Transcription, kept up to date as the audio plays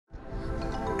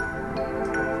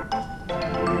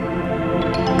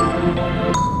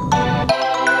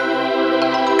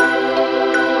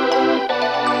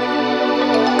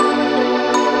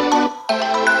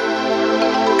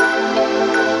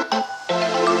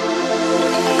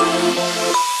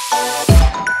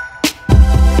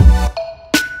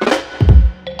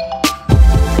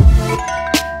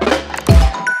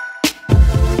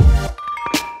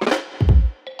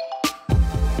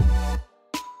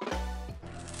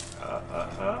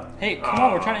Hey, come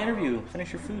on, we're trying to interview.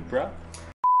 Finish your food, bro.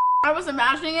 I was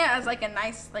imagining it as like a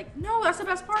nice, like, no, that's the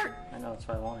best part. I know, that's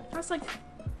what I wanted. That's like...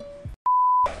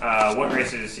 What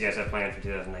races do you guys have planned for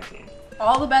 2019?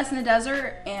 All the Best in the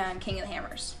Desert and King of the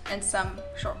Hammers, and some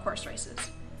short course races.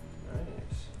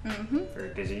 Nice.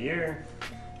 Very busy year.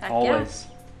 Heck always.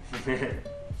 Yeah.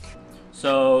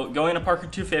 So going to Parker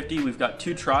 250, we've got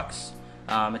 2 trucks.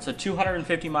 It's a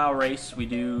 250-mile race. We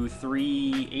do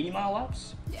 3 80-mile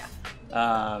laps. Yeah.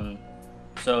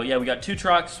 So yeah, we got 2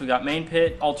 trucks. We got main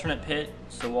pit, alternate pit.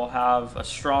 So we'll have a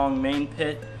strong main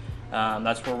pit.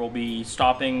 That's where we'll be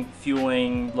stopping,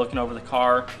 fueling, looking over the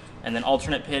car. And then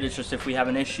alternate pit is just if we have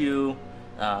an issue,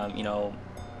 you know,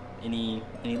 any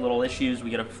little issues, we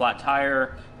get a flat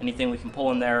tire, anything we can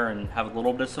pull in there and have a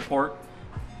little bit of support.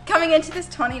 Coming into this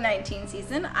 2019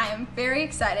 season, I am very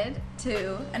excited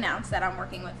to announce that I'm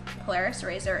working with Polaris,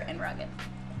 Razor, and Rugged.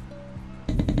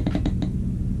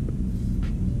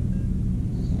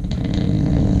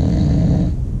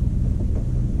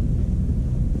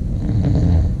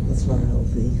 That's not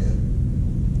healthy.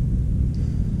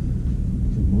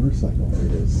 Motorcycle, there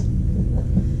it is.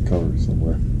 Covered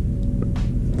somewhere.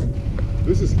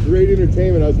 This is great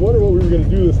entertainment. I was wondering what we were going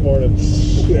to do this morning.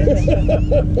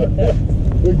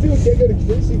 We do can't go to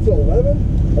Casey till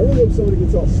 11. I really hope somebody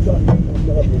gets all stuck. I'm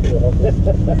not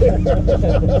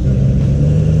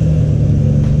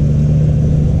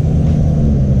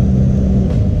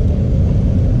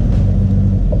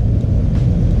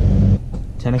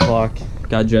 – 10 o'clock,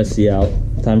 got Jesse out,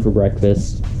 time for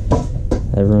breakfast.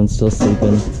 Everyone's still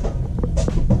sleeping.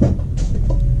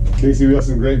 Casey, we got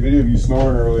some great video of you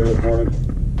snoring earlier this morning.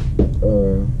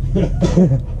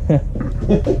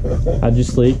 How'd you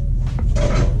sleep?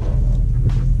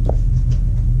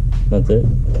 That's it?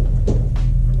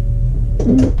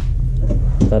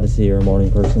 Glad to see you're a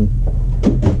morning person.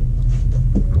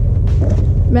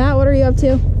 Matt, what are you up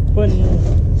to? Putting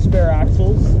spare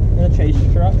axles in a chase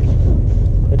truck.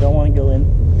 I don't want to go in.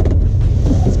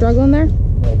 You struggling there? A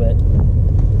little bit.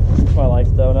 It's my life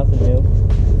though, nothing new.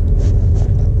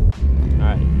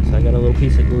 Alright, so I got a little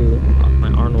piece of glue off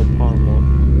my Arnold Palmer.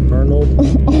 Arnold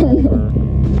Palmer.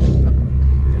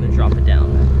 Gonna drop it down.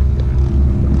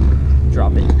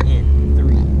 Drop it in 3,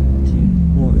 2,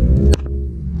 1.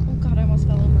 Oh god, I almost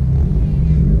fell over.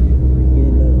 You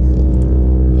didn't notice.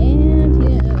 And he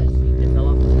didn't notice. It fell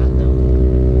off the path though.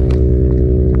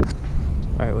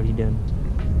 Alright, what are you doing?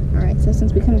 Alright, so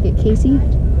since we couldn't get Casey,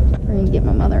 we're gonna get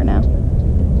my mother now.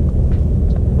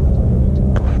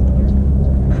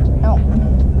 Oh.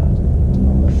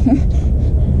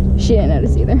 She didn't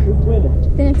notice either.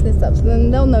 Finish this up so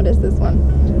then they'll notice this one.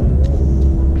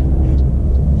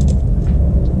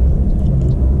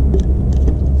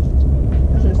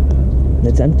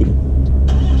 It's empty.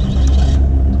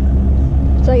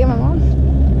 Should I get my mom?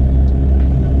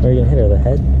 Where are you gonna hit her? The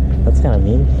head? That's kind of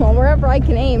mean. Well, wherever I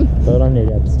can aim. Throw it on your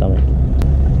dad's stomach.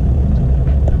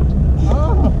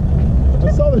 Oh,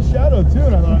 I saw the shadow too,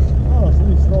 and I thought, oh,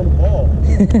 somebody's throwing a ball.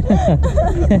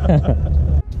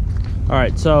 All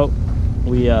right, so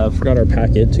we forgot our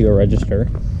packet to go register,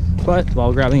 but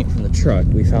while grabbing it from the truck,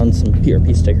 we found some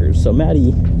PRP stickers. So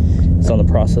Maddie is on the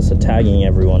process of tagging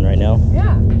everyone right now.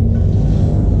 Yeah.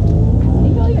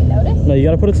 Think I'll even notice? No, you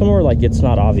gotta put it somewhere like it's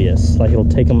not obvious. Like it'll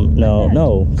take them. No,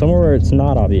 no, somewhere where it's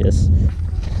not obvious.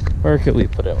 Where could we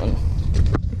put it one?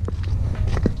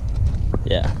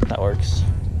 Yeah, that works.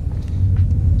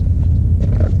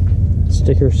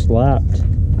 Sticker slapped.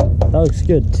 That looks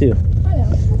good too. I know.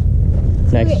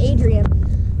 Next, Look at Adrian.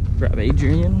 grab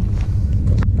Adrian.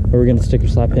 Or we're gonna sticker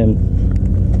slap him.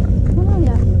 Oh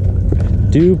yeah.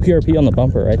 Do PRP on the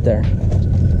bumper right there.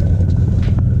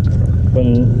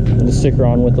 Putting the sticker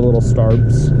on with the little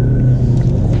starbs.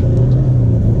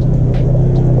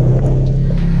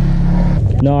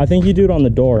 No, I think you do it on the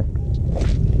door.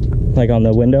 Like on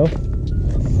the window.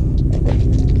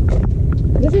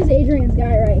 This is Adrian's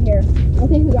guy right here. I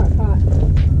think we got caught.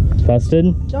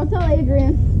 Busted? Don't tell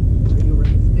Adrian.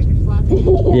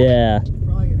 Yeah.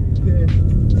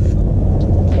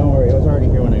 Don't worry, I was already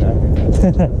here when I got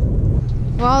here.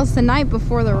 Well, it's the night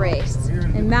before the race.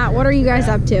 And Matt, what are you guys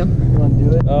up to? You want to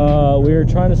do it? We were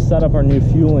trying to set up our new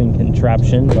fueling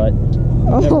contraption, but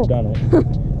we've never done it.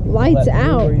 Lights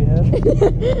out.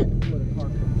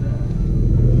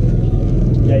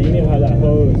 Yeah, you need to have that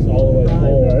hose all the way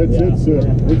full. Yeah,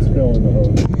 it's filling the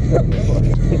hose.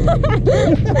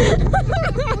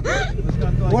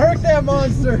 Work that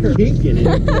monster! Kinking it.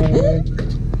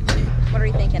 What are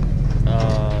you thinking?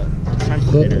 Trying to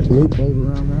hit her. Loop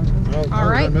over around that. All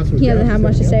right. He doesn't have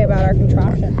much to say about our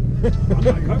contraption. I'm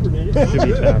not covered in it. Should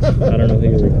be fast. I don't know who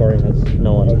you're recording as.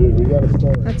 No one. Oh, dude, we gotta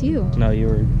start. That's you. No, you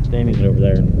were aiming it over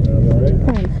there. All right.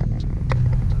 Come on.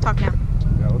 Talk now.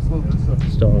 Yeah, let's load this up.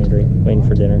 Still hungry, waiting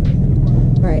for dinner.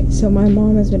 Alright, so my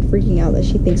mom has been freaking out that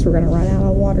she thinks we're gonna run out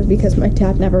of water because my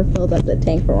tap never filled up the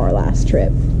tank from our last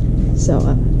trip.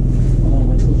 So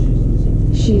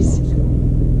she's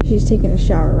taking a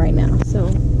shower right now, so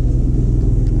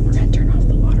we're gonna turn off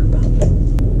the water pump.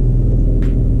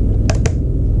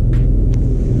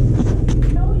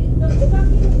 No,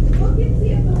 look and see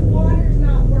if the water's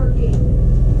not working.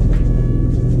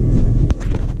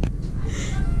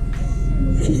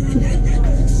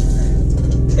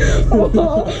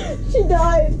 Oh, she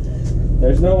died.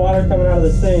 There's no water coming out of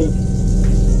the sink.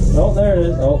 Oh, there it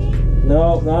is. Oh,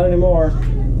 no, not anymore.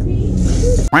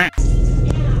 I've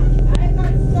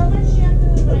got so much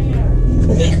shampoo in my hair.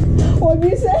 What'd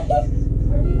you say?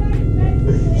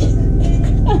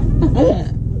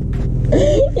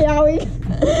 Yeah, we.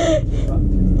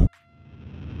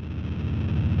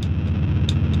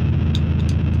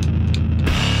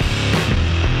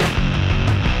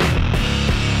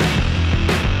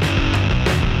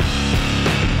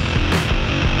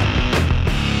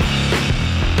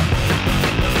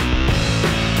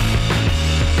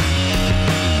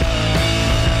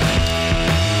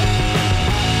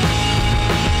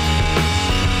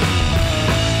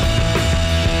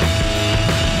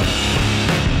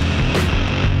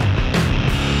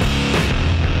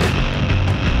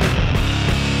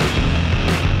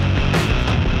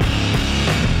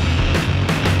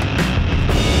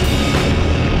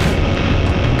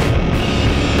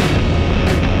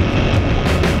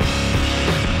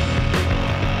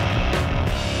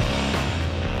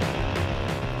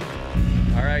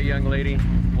 Young lady,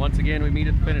 once again we meet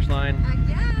at the finish line.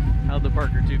 Yeah. How'd the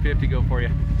Parker 250 go for you?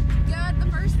 Good.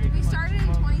 We started in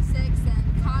 26 and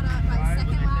caught up by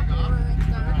second lap. We were in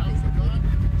third, basically.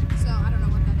 So I don't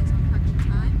know what that is on parking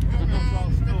time. And then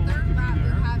the third lap we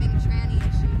were having tranny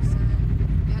issues, so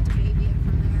then we had to baby it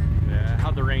from there. Yeah.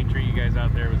 How'd the rain treat you guys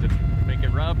out there? Was it make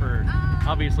it rough, or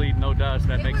obviously no dust?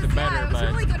 That makes it better. Yeah, it was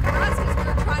but really good for us because we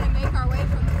were trying to make our way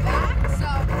from the back. So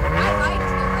I liked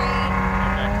the rain.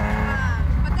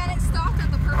 But then it stopped at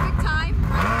the perfect time,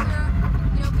 right after,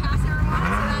 passing everyone.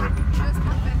 So then it was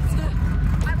perfect.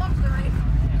 I loved the rain.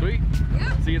 Sweet.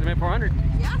 Yeah. See you at the Mint 400.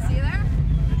 Yeah. See you there.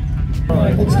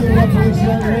 Let's give it up for this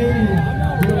young lady here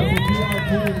at the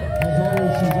PRP. As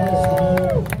always, she's very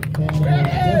smart and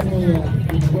definitely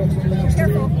we've worked from last year.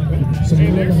 So we're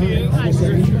going to have, like I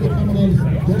said, we are coming in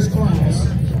this class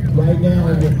right now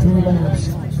with 2 laps.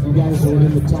 You guys are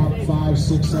in the top 5,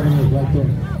 6, 7, 8 right there.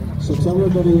 So tell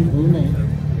everybody your name.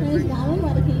 Who's Valen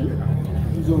Wedeking?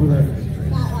 Who's over there?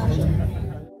 Matt Larson.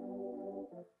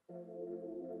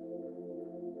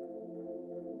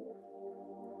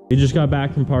 We just got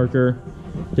back from Parker,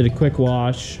 did a quick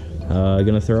wash,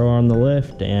 gonna throw her on the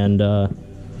lift, and gonna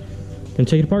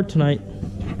take it apart tonight.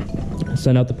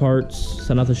 Send out the parts,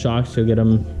 send out the shocks to get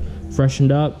them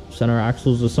freshened up, send our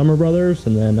axles to Summer Brothers,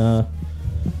 and then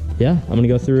yeah, I'm gonna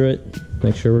go through it,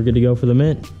 make sure we're good to go for the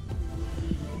Mint.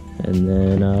 And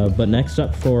then, but next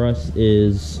up for us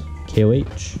is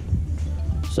KOH.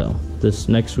 So this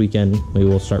next weekend, we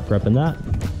will start prepping that.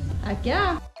 Heck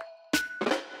yeah.